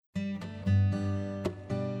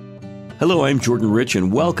Hello, I'm Jordan Rich,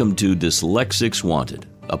 and welcome to Dyslexics Wanted,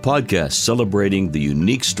 a podcast celebrating the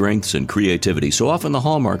unique strengths and creativity so often the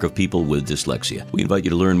hallmark of people with dyslexia. We invite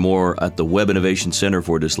you to learn more at the Web Innovation Center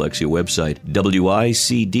for Dyslexia website,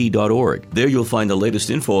 wicd.org. There you'll find the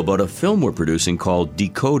latest info about a film we're producing called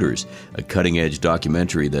Decoders, a cutting-edge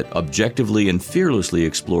documentary that objectively and fearlessly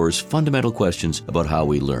explores fundamental questions about how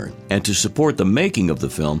we learn. And to support the making of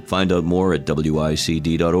the film, find out more at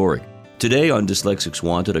wicd.org. Today on Dyslexics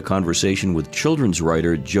Wanted, a conversation with children's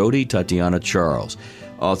writer Jodi Tatiana Charles,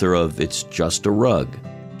 author of It's Just a Rug.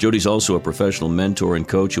 Jodi's also a professional mentor and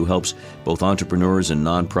coach who helps both entrepreneurs and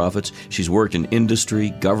nonprofits. She's worked in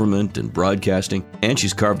industry, government, and broadcasting, and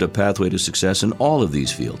she's carved a pathway to success in all of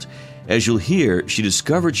these fields. As you'll hear, she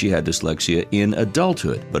discovered she had dyslexia in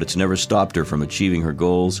adulthood, but it's never stopped her from achieving her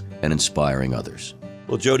goals and inspiring others.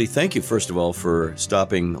 Well, Jodi, thank you, first of all, for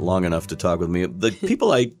stopping long enough to talk with me. The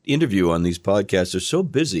people I interview on these podcasts are so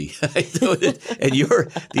busy, and you're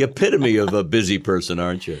the epitome of a busy person,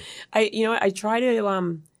 aren't you? I try to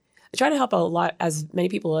help a lot, as many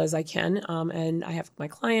people as I can, and I have my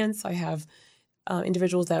clients. I have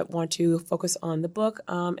individuals that want to focus on the book,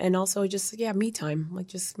 and also just me time, like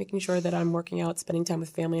just making sure that I'm working out, spending time with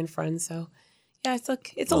family and friends. So. Yeah,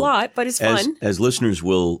 it's a lot, but it's fun. As listeners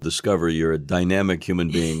will discover, you're a dynamic human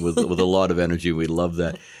being with a lot of energy. We love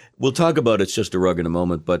that. We'll talk about It's Just a Rug in a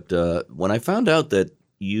moment, but when I found out that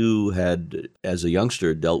you had, as a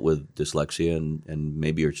youngster, dealt with dyslexia and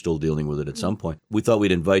maybe you're still dealing with it at some point, we thought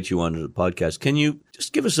we'd invite you onto the podcast. Can you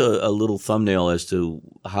just give us a little thumbnail as to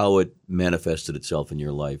how it manifested itself in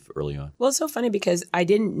your life early on? Well, it's so funny because I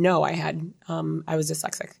didn't know I was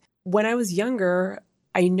dyslexic. When I was younger,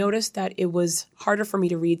 I noticed that it was harder for me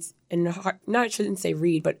to read, and I shouldn't say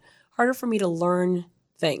read, but harder for me to learn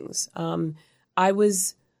things. I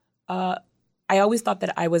always thought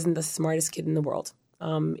that I wasn't the smartest kid in the world.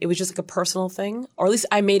 It was just like a personal thing, or at least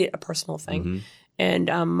I made it a personal thing. Mm-hmm. And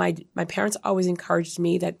my parents always encouraged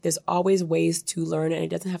me that there's always ways to learn, and it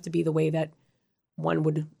doesn't have to be the way that one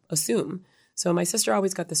would assume. So my sister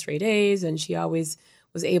always got the straight A's, and she always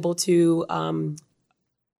was able to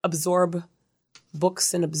absorb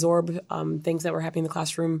books and absorb things that were happening in the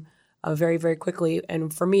classroom very, very quickly.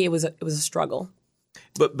 And for me, it was a struggle.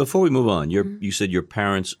 But before we move on, you said your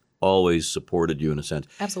parents always supported you in a sense.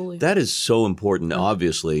 Absolutely. That is so important. Mm-hmm.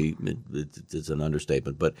 Obviously, it's an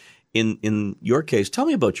understatement. But in your case, tell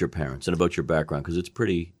me about your parents and about your background, because it's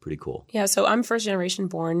pretty cool. Yeah, so I'm first generation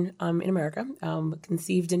born in America,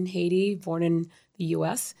 conceived in Haiti, born in the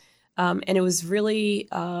U.S. And it was really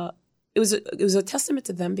It was a testament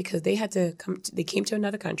to them because they had to come. They came to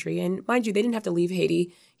another country, and mind you, they didn't have to leave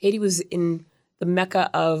Haiti. Haiti was in the mecca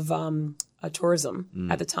of tourism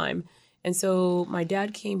at the time, and so my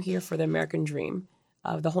dad came here for the American dream.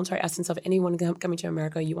 The whole entire essence of anyone coming to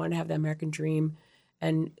America, you want to have the American dream,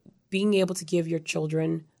 and being able to give your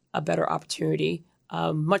children a better opportunity,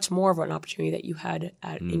 much more of an opportunity that you had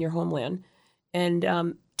in your homeland, and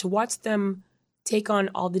to watch them take on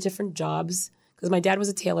all the different jobs. Because my dad was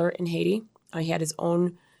a tailor in Haiti. He had his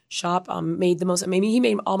own shop, he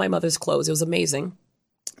made all my mother's clothes. It was amazing.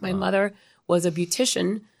 My mother was a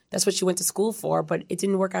beautician. That's what she went to school for, but it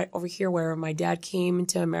didn't work out over here where my dad came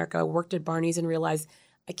into America, worked at Barney's, and realized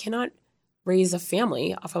I cannot raise a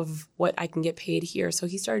family off of what I can get paid here. So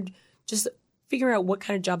he started just figuring out what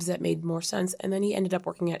kind of jobs that made more sense. And then he ended up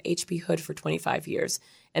working at H.B. Hood for 25 years.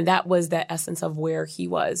 And that was the essence of where he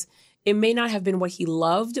was. It may not have been what he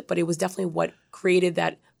loved, but it was definitely what created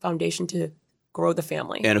that foundation to grow the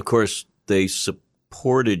family. And, of course, they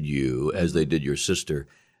supported you, as they did your sister,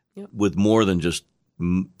 with more than just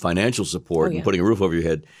financial support and putting a roof over your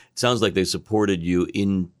head. It sounds like they supported you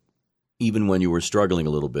even when you were struggling a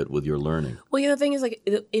little bit with your learning. Well, the thing is,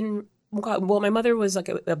 my mother was like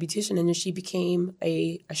a beautician, and then she became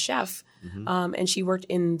a chef, and she worked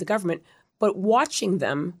in the government. But watching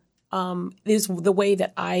them is the way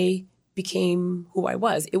that I became who I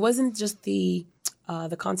was. It wasn't just the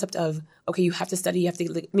concept of, okay, you have to study, you have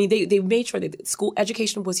to, they made sure that school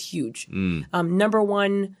education was huge. Number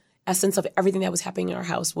one essence of everything that was happening in our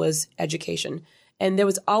house was education. And there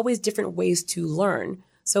was always different ways to learn.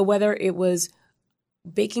 So whether it was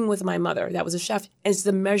baking with my mother, that was a chef, and it's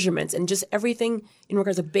the measurements and just everything in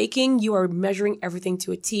regards to baking, you are measuring everything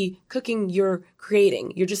to a T. Cooking, you're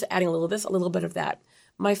creating. You're just adding a little of this, a little bit of that.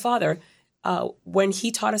 My father, when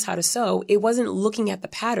he taught us how to sew, it wasn't looking at the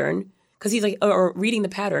pattern because he's like, or reading the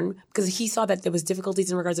pattern because he saw that there was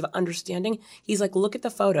difficulties in regards of understanding. He's like, look at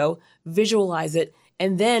the photo, visualize it,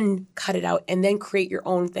 and then cut it out and then create your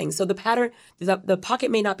own thing. So the pattern, the pocket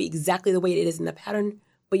may not be exactly the way it is in the pattern,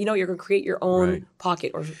 but you're going to create your own Right.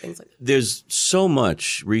 pocket or things like that. There's so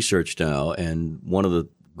much research now, and one of the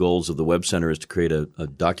goals of the Webb Center is to create a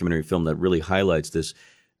documentary film that really highlights this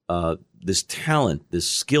talent, this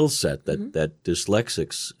skill set that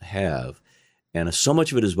dyslexics have. And so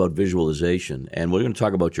much of it is about visualization. And we're going to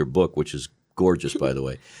talk about your book, which is gorgeous, by the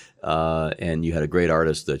way. And you had a great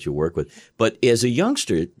artist that you work with. But as a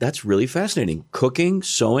youngster, that's really fascinating. Cooking,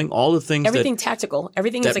 sewing, all the things Everything tactical.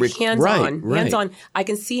 Everything is like hands-on. Right. Hands-on. I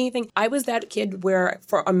can see anything. I was that kid where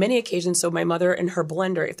on many occasions, so my mother and her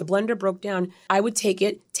blender, if the blender broke down, I would take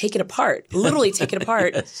it apart, literally take it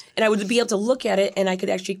apart. Yes. And I would be able to look at it and I could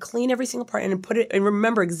actually clean every single part and put it and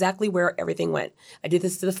remember exactly where everything went. I did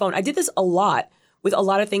this to the phone. I did this a lot with a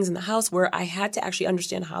lot of things in the house where I had to actually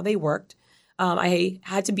understand how they worked. It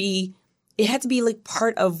had to be like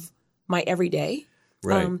part of my everyday.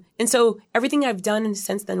 Right. And so everything I've done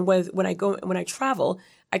since then when I travel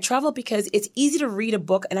because it's easy to read a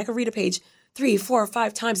book and I can read a page 3, 4,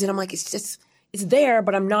 5 times and I'm like, it's there,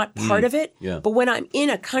 but I'm not part of it. Yeah. But when I'm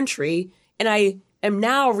in a country and I am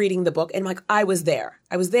now reading the book and I'm like, I was there.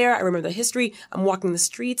 I remember the history. I'm walking the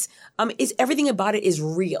streets. Everything about it is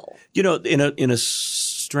real. In a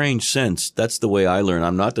strange sense, that's the way I learn.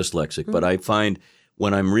 I'm not dyslexic, but I find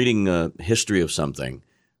when I'm reading a history of something,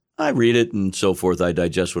 I read it and so forth. I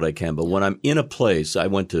digest what I can. But when I'm in a place, I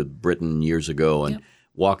went to Britain years ago and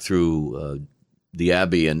walked through the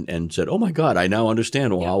Abbey and said, oh, my God, I now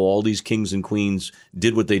understand how all these kings and queens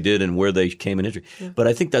did what they did and where they came in history. Yeah. But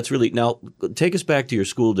I think that's really – now, take us back to your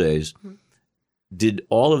school days. Mm-hmm. Did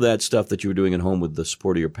all of that stuff that you were doing at home with the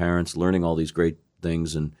support of your parents, learning all these great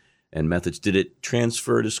things and methods, did it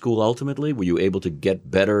transfer to school ultimately? Were you able to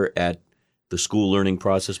get better at the school learning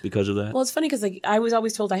process because of that? Well, it's funny because I was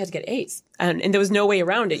always told I had to get A's, and there was no way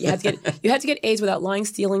around it. You had to get A's without lying,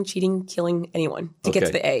 stealing, cheating, killing anyone to get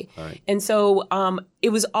to the A. All right. And so it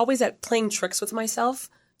was always that playing tricks with myself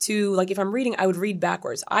to, like, if I'm reading, I would read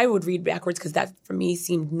backwards. I would read backwards because that for me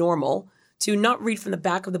seemed normal, to not read from the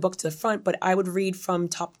back of the book to the front, but I would read from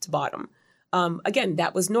top to bottom. Again,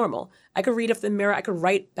 that was normal. I could read up the mirror. I could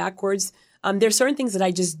write backwards. There's certain things that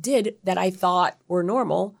I just did that I thought were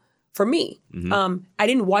normal for me. Mm-hmm. I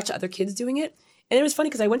didn't watch other kids doing it. And it was funny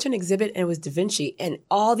because I went to an exhibit and it was Da Vinci. And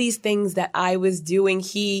all these things that I was doing,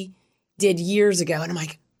 he did years ago. And I'm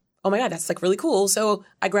like, oh my God, that's like really cool. So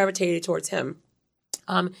I gravitated towards him.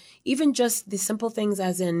 Even just the simple things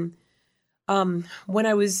as in when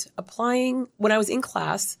I was in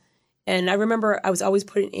class, and I remember I was always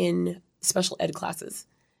put in special ed classes.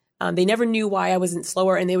 They never knew why I wasn't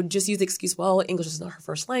slower, and they would just use the excuse, well, English is not her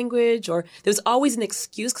first language, or there was always an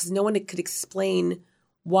excuse because no one could explain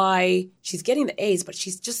why she's getting the A's, but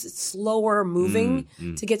she's just slower moving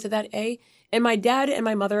to get to that A. And my dad and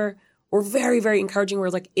my mother were very, very encouraging. We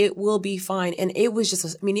were like, it will be fine. And it was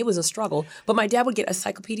just, it was a struggle. But my dad would get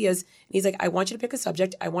encyclopedias, and he's like, I want you to pick a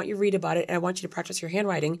subject. I want you to read about it, and I want you to practice your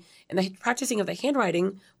handwriting. And the practicing of the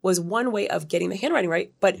handwriting was one way of getting the handwriting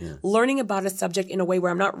right. But learning about a subject in a way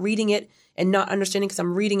where I'm not reading it and not understanding because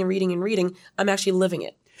I'm reading and reading and reading, I'm actually living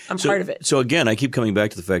it. I'm part of it. So again, I keep coming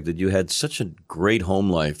back to the fact that you had such a great home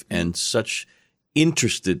life and such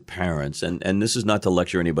interested parents, and this is not to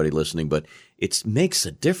lecture anybody listening, but it makes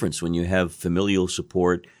a difference when you have familial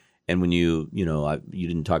support and when you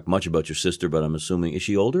didn't talk much about your sister, but I'm assuming, is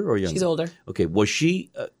she older or younger? She's older. Okay. Was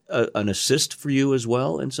she an assist for you as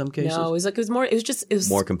well in some cases? No, it was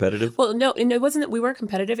more competitive? Well, no, and it wasn't that we weren't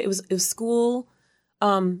competitive. It was school.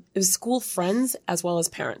 It was school friends as well as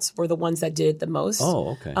parents were the ones that did it the most.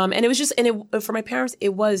 Oh, okay. And it was just, for my parents,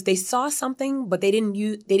 it was, they saw something, but they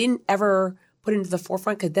didn't ever put it into the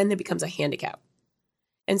forefront because then it becomes a handicap.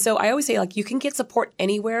 And so I always say, like, you can get support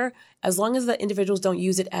anywhere as long as the individuals don't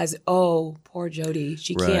use it as, oh, poor Jody,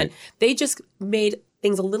 she can't. They just made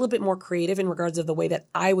things a little bit more creative in regards of the way that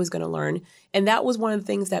I was going to learn. And that was one of the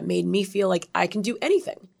things that made me feel like I can do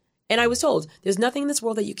anything. And I was told, there's nothing in this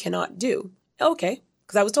world that you cannot do. Okay,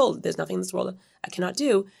 because I was told there's nothing in this world that I cannot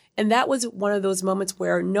do. And that was one of those moments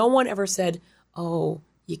where no one ever said, oh,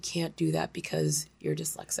 you can't do that because you're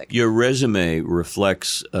dyslexic. Your resume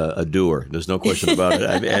reflects a doer. There's no question about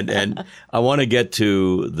it. And I want to get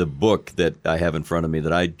to the book that I have in front of me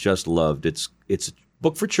that I just loved. It's a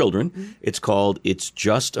book for children. Mm-hmm. It's called It's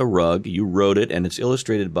Just a Rug. You wrote it, and it's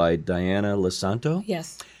illustrated by Diana Lisanto.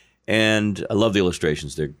 Yes. And I love the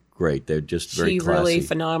illustrations. They're great. They're just very classy. She's really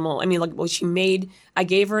phenomenal. I mean, like, what she made, I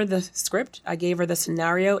gave her the script, I gave her the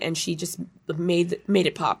scenario, and she just made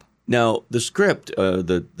it pop. Now, the script,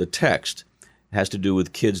 the text, has to do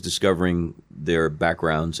with kids discovering their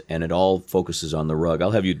backgrounds, and it all focuses on the rug.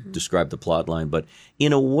 I'll have you describe the plot line, but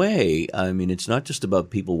in a way, I mean, it's not just about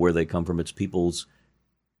people where they come from. It's people's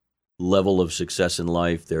level of success in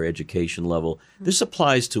life, their education level. This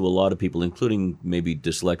applies to a lot of people, including maybe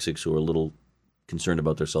dyslexics who are a little concerned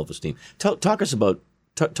about their self-esteem. Talk to us about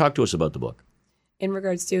the book. In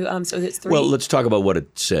regards to, so it's three. Well, let's talk about what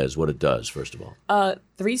it says, what it does, first of all.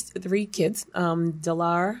 Three kids,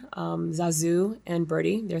 Dilar, Zazu, and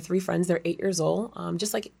Birdie. They're three friends. They're 8 years old.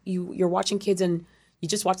 Just like you're watching kids and you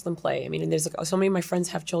just watch them play. I mean, and there's like, so many of my friends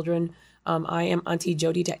have children. I am Auntie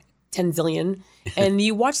Jody to 10 zillion. And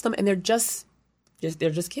you watch them and they're just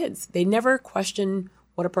kids. They never question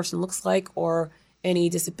what a person looks like or any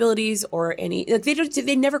disabilities or any, like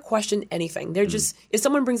they never question anything. They're just, if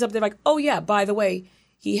someone brings up, they're like, oh yeah, by the way,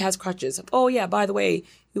 he has crutches. Oh yeah, by the way,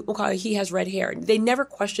 he has red hair. They never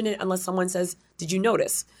question it unless someone says, did you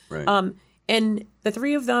notice? Right. And the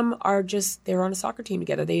three of them they're on a soccer team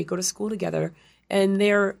together. They go to school together and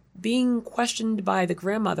they're being questioned by the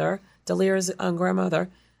grandmother, Delira's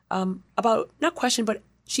grandmother, about, not questioned, but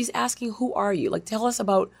she's asking, who are you? Like, tell us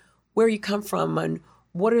about where you come from and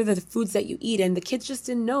what are the foods that you eat? And the kids just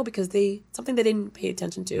didn't know because something they didn't pay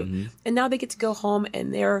attention to. Mm-hmm. And now they get to go home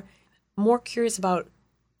and they're more curious about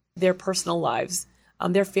their personal lives,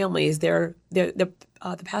 their families, the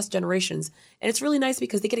past generations. And it's really nice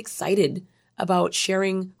because they get excited about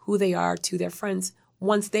sharing who they are to their friends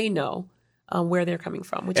once they know where they're coming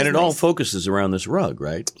from. And it all focuses around this rug,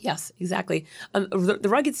 right? Yes, exactly. The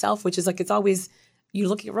rug itself, which is like, it's always, you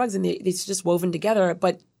look at rugs and it's just woven together,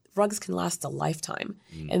 but rugs can last a lifetime.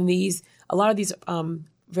 And a lot of these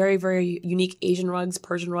very, very unique Asian rugs,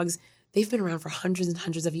 Persian rugs, they've been around for hundreds and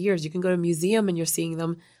hundreds of years. You can go to a museum and you're seeing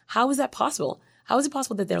them. How is that possible? How is it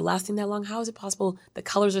possible that they're lasting that long? How is it possible the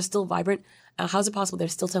colors are still vibrant? How is it possible they're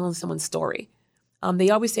still telling someone's story? They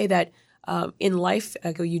always say that in life,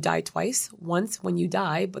 you die twice. Once when you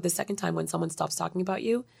die, but the second time when someone stops talking about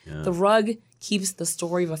you. Yeah. The rug keeps the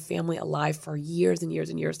story of a family alive for years and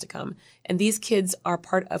years and years to come. And these kids are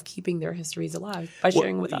part of keeping their histories alive by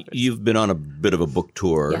sharing with others. You've been on a bit of a book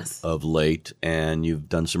tour of late, and you've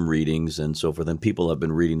done some readings and so forth, and people have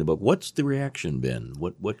been reading the book. What's the reaction been?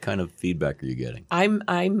 What kind of feedback are you getting? I'm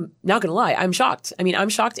not going to lie. I'm shocked. I mean, I'm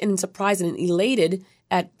shocked and surprised and elated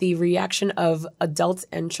at the reaction of adults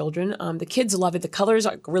and children. The kids love it. The colors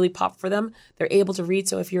really pop for them. They're able to read.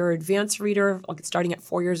 So if you're an advanced reader, like starting at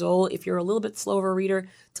 4 years old, if you're a little bit slower reader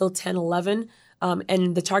till 10, 11,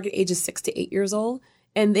 and the target age is 6 to 8 years old,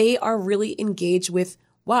 and they are really engaged with,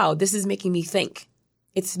 wow, this is making me think.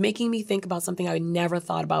 It's making me think about something I never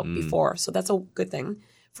thought about before. So that's a good thing.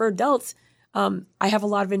 For adults, I have a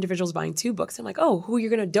lot of individuals buying 2 books. I'm like, oh, who are you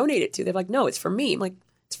going to donate it to? They're like, no, it's for me. I'm like,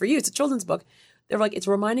 it's for you. It's a children's book. They're like, it's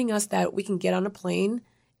reminding us that we can get on a plane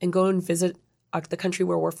and go and visit the country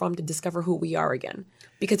where we're from to discover who we are again.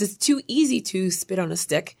 Because it's too easy to spit on a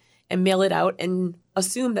stick and mail it out and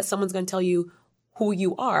assume that someone's going to tell you who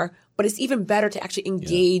you are. But it's even better to actually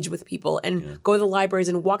engage with people and go to the libraries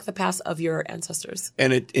and walk the paths of your ancestors.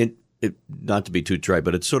 And it not to be too trite,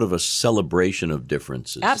 but it's sort of a celebration of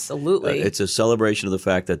differences. Absolutely. It's a celebration of the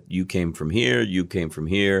fact that you came from here,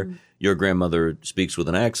 your grandmother speaks with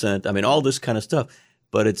an accent. I mean, all this kind of stuff.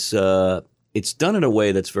 But it's done in a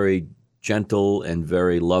way that's very gentle and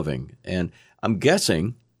very loving. And I'm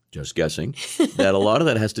guessing, just guessing, that a lot of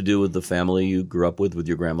that has to do with the family you grew up with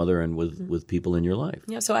your grandmother and with people in your life.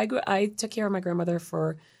 Yeah, so I took care of my grandmother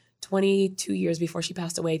for 22 years before she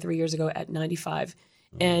passed away 3 years ago at 95.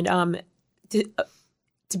 And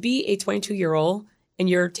to be a 22-year-old and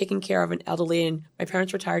you're taking care of an elderly, and my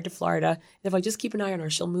parents retired to Florida, and if I just keep an eye on her,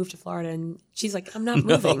 she'll move to Florida. And she's like, I'm not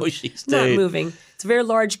moving. No, she stayed. Not moving. It's a very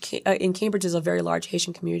large, in Cambridge is a very large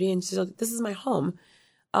Haitian community. And she's like, this is my home.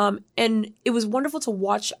 And it was wonderful to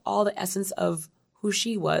watch all the essence of who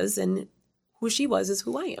she was, and who she was is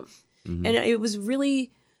who I am. Mm-hmm. And it was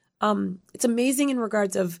really, it's amazing in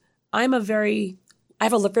regards of, I have a very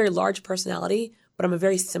large personality, but I'm a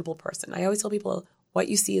very simple person. I always tell people, what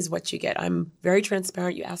you see is what you get. I'm very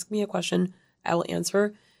transparent. You ask me a question, I will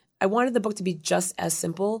answer. I wanted the book to be just as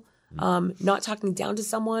simple, not talking down to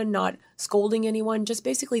someone, not scolding anyone. Just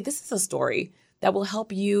basically, this is a story that will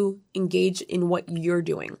help you engage in what you're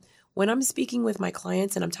doing. When I'm speaking with my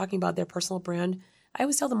clients and I'm talking about their personal brand, I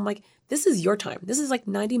always tell them, like, this is your time. This is like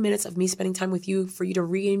 90 minutes of me spending time with you for you to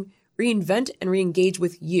reinvent and re-engage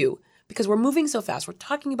with you. Because we're moving so fast. We're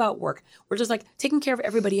talking about work. We're just like taking care of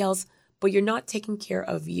everybody else, but you're not taking care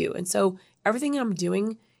of you. And so everything I'm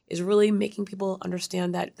doing is really making people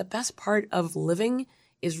understand that the best part of living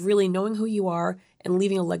is really knowing who you are and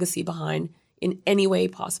leaving a legacy behind in any way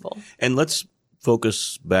possible. And let's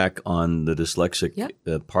focus back on the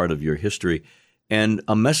dyslexic part of your history, and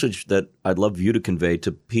a message that I'd love you to convey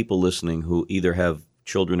to people listening who either have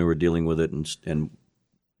children who are dealing with it and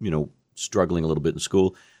struggling a little bit in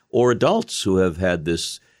school, or adults who have had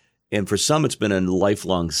this. And for some, it's been a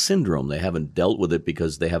lifelong syndrome. They haven't dealt with it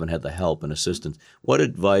because they haven't had the help and assistance. What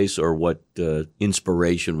advice or what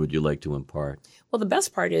inspiration would you like to impart? Well, the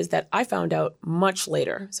best part is that I found out much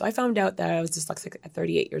later. So I found out that I was dyslexic at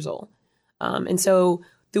 38 years old. And so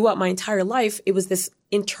throughout my entire life, it was this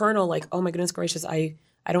internal, like, oh my goodness gracious, I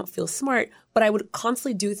don't feel smart. But I would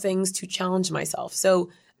constantly do things to challenge myself. So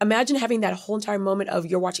imagine having that whole entire moment of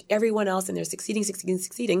you're watching everyone else and they're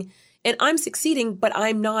succeeding. And I'm succeeding, but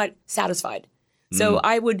I'm not satisfied. So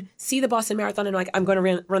I would see the Boston Marathon and I'm going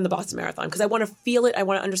to run the Boston Marathon because I want to feel it. I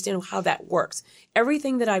want to understand how that works.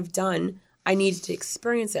 Everything that I've done, I needed to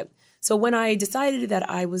experience it. So when I decided that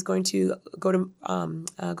I was going to go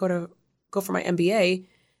for my MBA,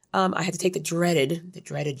 I had to take the dreaded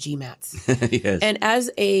GMATs. Yes. And as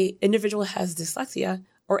a individual who has dyslexia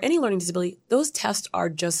or any learning disability, those tests are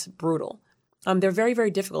just brutal. They're very, very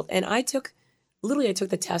difficult. And I took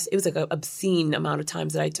the test. It was like an obscene amount of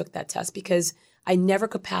times that I took that test because I never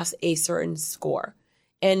could pass a certain score.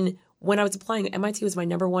 And when I was applying, MIT was my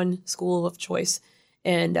number one school of choice.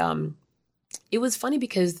 And it was funny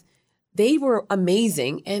because they were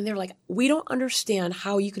amazing. And they're like, we don't understand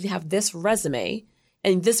how you could have this resume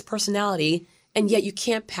and this personality, and yet you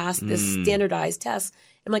can't pass this standardized test.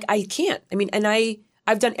 I'm like, I can't. I mean, and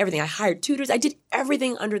I've done everything. I hired tutors. I did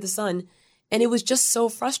everything under the sun. And it was just so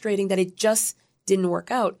frustrating that it just didn't work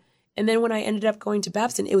out. And then when I ended up going to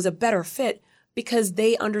Babson, it was a better fit because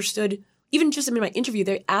they understood, even just in my interview,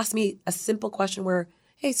 they asked me a simple question where,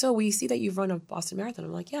 hey, so we see that you've run a Boston Marathon.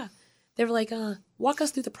 I'm like, yeah. They were like, walk us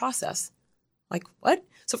through the process. Like, what?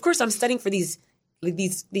 So of course I'm studying for these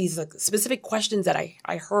specific questions that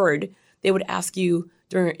I heard they would ask you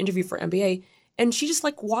during an interview for MBA. And she just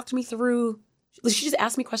walked me through. She just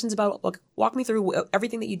asked me questions about, walk me through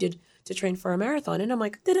everything that you did to train for a marathon. And I'm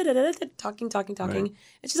like, talking. Right. And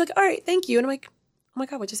she's like, all right, thank you. And I'm like, oh my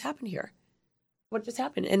God, what just happened here? What just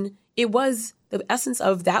happened? And it was the essence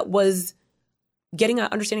of that was getting an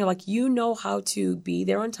understanding of you know how to be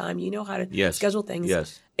there on time. You know how to schedule things.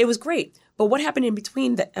 Yes. It was great. But what happened in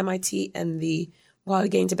between the MIT and while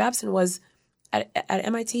getting to Babson was at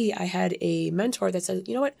MIT, I had a mentor that said,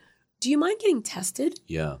 you know what, do you mind getting tested?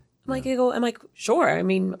 Yeah. I'm like, sure. I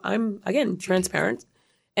mean, I'm, again, transparent.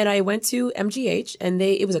 And I went to MGH and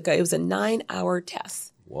it was a 9-hour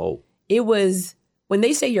test. Whoa. It was, when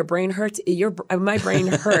they say your brain hurts, my brain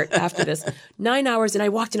hurt after this. 9 hours. And I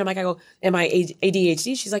walked in, I'm like, I go, am I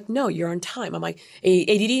ADHD? She's like, no, you're on time. I'm like,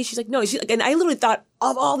 ADD? She's like, no. And I literally thought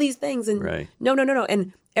of all these things. And right. No.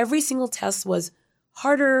 And every single test was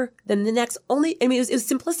harder than the next. It was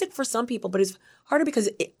simplistic for some people, but it's harder because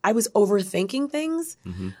I was overthinking things.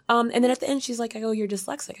 Mm-hmm. And then at the end, she's like, I go, you're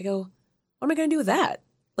dyslexic. I go, what am I going to do with that?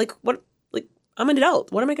 I'm an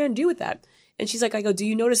adult. What am I going to do with that? And she's like, I go, do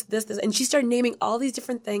you notice this? And she started naming all these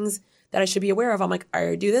different things that I should be aware of. I'm like, I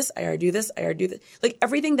already do this.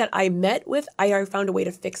 Everything that I met with, I already found a way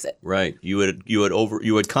to fix it. Right. You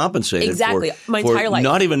had compensated exactly my entire life,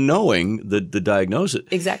 not even knowing the diagnosis.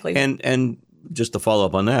 Exactly. And just to follow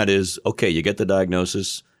up on that is, okay, you get the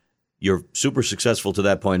diagnosis. You're super successful to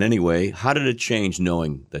that point anyway. How did it change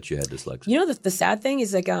knowing that you had dyslexia? You know, the sad thing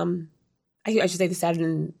is I should say the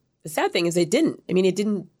sad thing is it didn't. I mean, it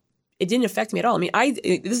didn't affect me at all. I mean,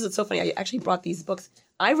 this is so funny. I actually brought these books.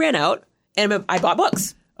 I ran out and I bought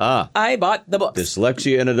books. I bought the books.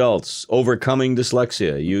 Dyslexia in Adults, Overcoming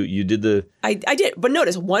Dyslexia. You did the... I did. But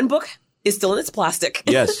notice, one book is still in its plastic.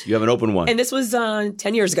 Yes, you have an open one. And this was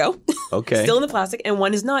 10 years ago. Okay. Still in the plastic, and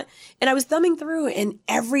one is not. And I was thumbing through, and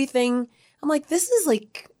everything, I'm like, this is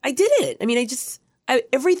I did it. I mean,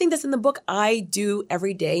 everything that's in the book, I do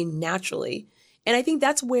every day naturally. And I think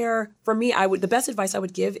that's where, for me, the best advice I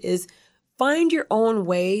would give is find your own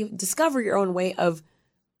way, discover your own way of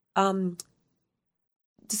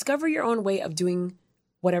doing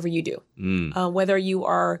whatever you do. Whether you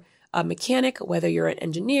are a mechanic, whether you're an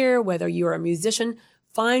engineer, whether you're a musician,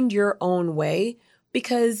 find your own way,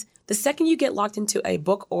 because the second you get locked into a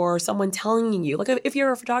book or someone telling you, if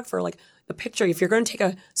you're a photographer, the picture, if you're going to take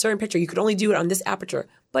a certain picture, you could only do it on this aperture.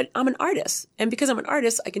 But I'm an artist. And because I'm an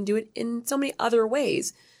artist, I can do it in so many other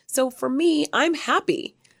ways. So for me, I'm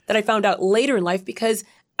happy that I found out later in life, because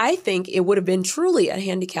I think it would have been truly a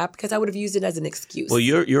handicap because I would have used it as an excuse. Well,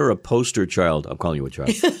 you're a poster child. I'm calling you a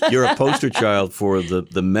child. You're a poster child for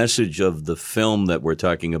the message of the film that we're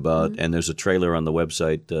talking about. Mm-hmm. And there's a trailer on the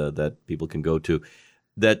website that people can go to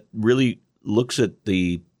that really looks at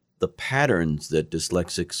the patterns that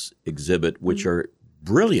dyslexics exhibit, which are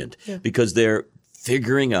brilliant because they're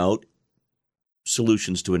figuring out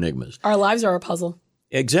solutions to enigmas. Our lives are a puzzle.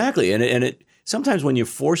 Exactly. And sometimes when you're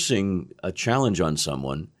forcing a challenge on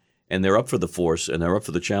someone and they're up for the force and they're up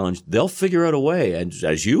for the challenge, they'll figure out a way, and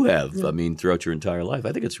as you have, I mean, throughout your entire life.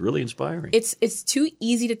 I think it's really inspiring. It's too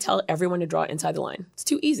easy to tell everyone to draw inside the line. It's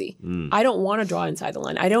too easy. I don't want to draw inside the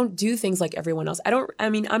line. I don't do things like everyone else.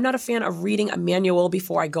 I'm not a fan of reading a manual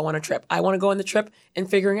before I go on a trip. I want to go on the trip and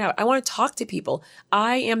figuring out. I want to talk to people.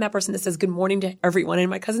 I am that person that says good morning to everyone. And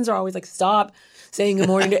my cousins are always like, stop saying good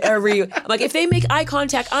morning to everyone. I'm like, if they make eye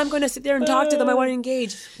contact, I'm going to sit there and talk to them. I want to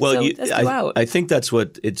engage. Well, so let's go out. I think that's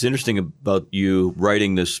what it's interesting about you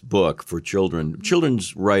writing this book for children.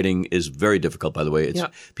 Children's writing is very difficult, by the way.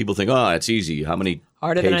 People think, oh, it's easy. How many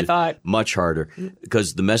harder pages? Than I thought. Much harder,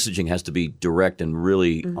 because the messaging has to be direct and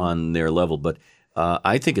really on their level. But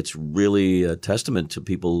I think it's really a testament to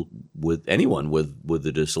people, with anyone with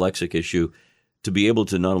the dyslexic issue, to be able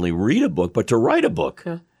to not only read a book, but to write a book.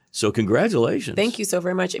 Yeah. So congratulations. Thank you so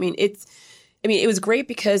very much. It was great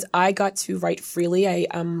because I got to write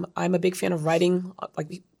freely. I'm a big fan of writing,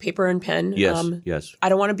 like paper and pen. Yes. I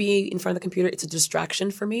don't want to be in front of the computer. It's a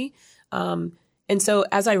distraction for me. And so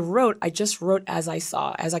as I wrote, I just wrote as I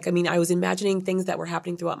saw. I was imagining things that were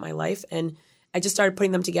happening throughout my life, and I just started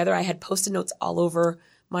putting them together. I had Post-it notes all over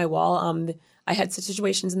my wall. I had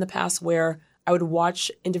situations in the past where I would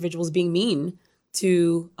watch individuals being mean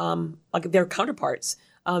to their counterparts.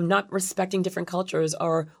 Not respecting different cultures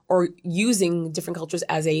or using different cultures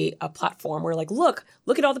as a platform where, like, look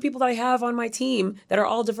at all the people that I have on my team that are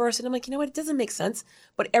all diverse. And I'm like, you know what? It doesn't make sense.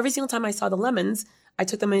 But every single time I saw the lemons, I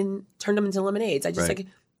took them and turned them into lemonades. I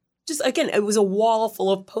again, it was a wall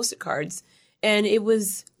full of Post-it cards. And it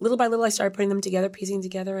was little by little, I started putting them together, piecing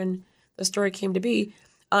together, and the story came to be.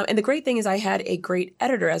 And the great thing is I had a great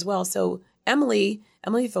editor as well. So Emily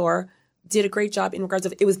Thor did a great job in regards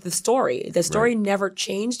of, it was the story. The story never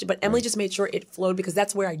changed, but Emily just made sure it flowed, because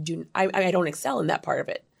that's where I don't excel in that part of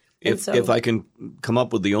it. If I can come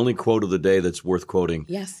up with the only quote of the day that's worth quoting,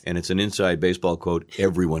 yes, and it's an inside baseball quote,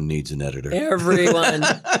 everyone needs an editor. Everyone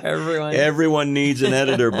needs an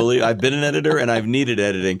editor. I've been an editor and I've needed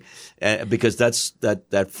editing, because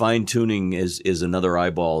that fine tuning is another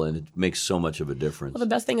eyeball, and it makes so much of a difference. Well, the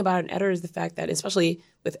best thing about an editor is the fact that, especially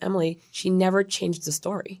with Emily, she never changed the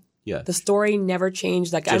story. Yeah, the story never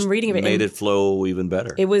changed. Like, just I'm reading it, made it flow even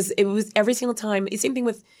better. It was every single time. Same thing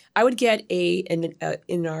with, I would get in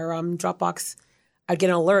our Dropbox, I'd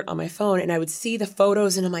get an alert on my phone, and I would see the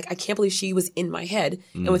photos, and I'm like, I can't believe she was in my head.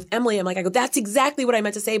 And with Emily, I'm like, I go, that's exactly what I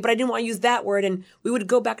meant to say, but I didn't want to use that word. And we would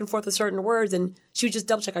go back and forth with certain words, and she would just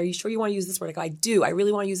double check. Are you sure you want to use this word? I go, I do. I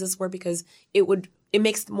really want to use this word because it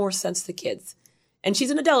makes more sense to kids. And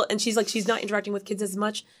she's an adult, and she's not interacting with kids as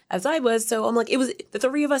much as I was. So I'm like, the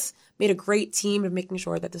three of us made a great team of making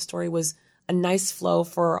sure that the story was a nice flow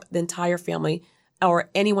for the entire family or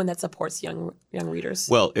anyone that supports young readers.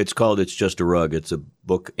 Well, it's Just a Rug. It's a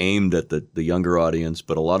book aimed at the younger audience,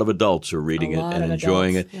 but a lot of adults are reading it and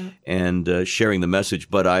enjoying it and sharing the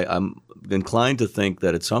message. But I'm inclined to think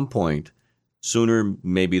that at some point, sooner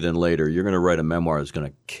maybe than later, you're going to write a memoir that's going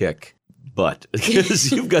to kick butt, because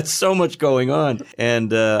you've got so much going on.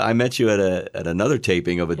 And I met you at another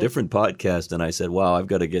taping of a different podcast, and I said, wow, I've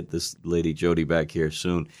got to get this lady Jody back here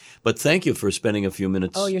soon. But thank you for spending a few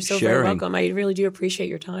minutes sharing. Oh, you're so very welcome. I really do appreciate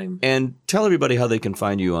your time. And tell everybody how they can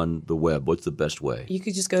find you on the web. What's the best way? You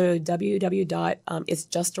could just go to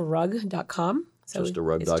www.itsjustarug.com. So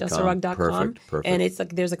justarug.com. It's justarug.com. Perfect. And it's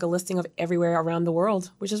there's a listing of everywhere around the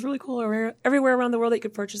world, which is really cool. Everywhere around the world that you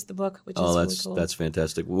could purchase the book, which is really cool. That's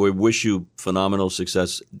fantastic. We wish you phenomenal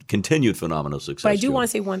success, continued phenomenal success. But I do want to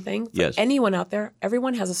say one thing. For yes. anyone out there,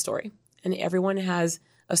 everyone has a story, and everyone has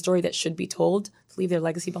a story that should be told to leave their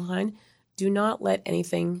legacy behind. Do not let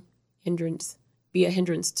anything be a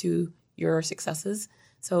hindrance to your successes.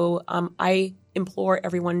 So I implore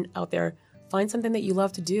everyone out there, find something that you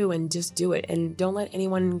love to do and just do it. And don't let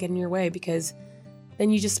anyone get in your way, because then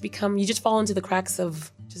you just fall into the cracks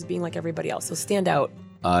of just being like everybody else. So stand out.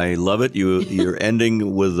 I love it. You're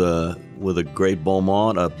ending with a great bon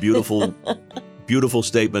mot, a beautiful beautiful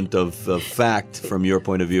statement of fact from your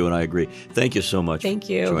point of view, and I agree. Thank you so much Thank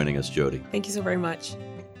you. for joining us, Jody. Thank you so very much.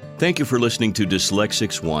 Thank you for listening to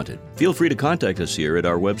Dyslexics Wanted. Feel free to contact us here at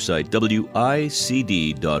our website,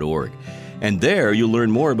 wicd.org. And there you'll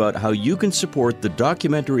learn more about how you can support the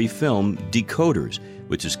documentary film Decoders,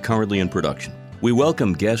 which is currently in production. We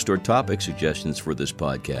welcome guest or topic suggestions for this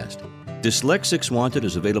podcast. Dyslexics Wanted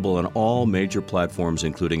is available on all major platforms,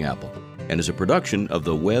 including Apple, and is a production of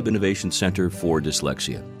the Web Innovation Center for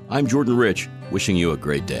Dyslexia. I'm Jordan Rich, wishing you a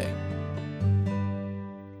great day.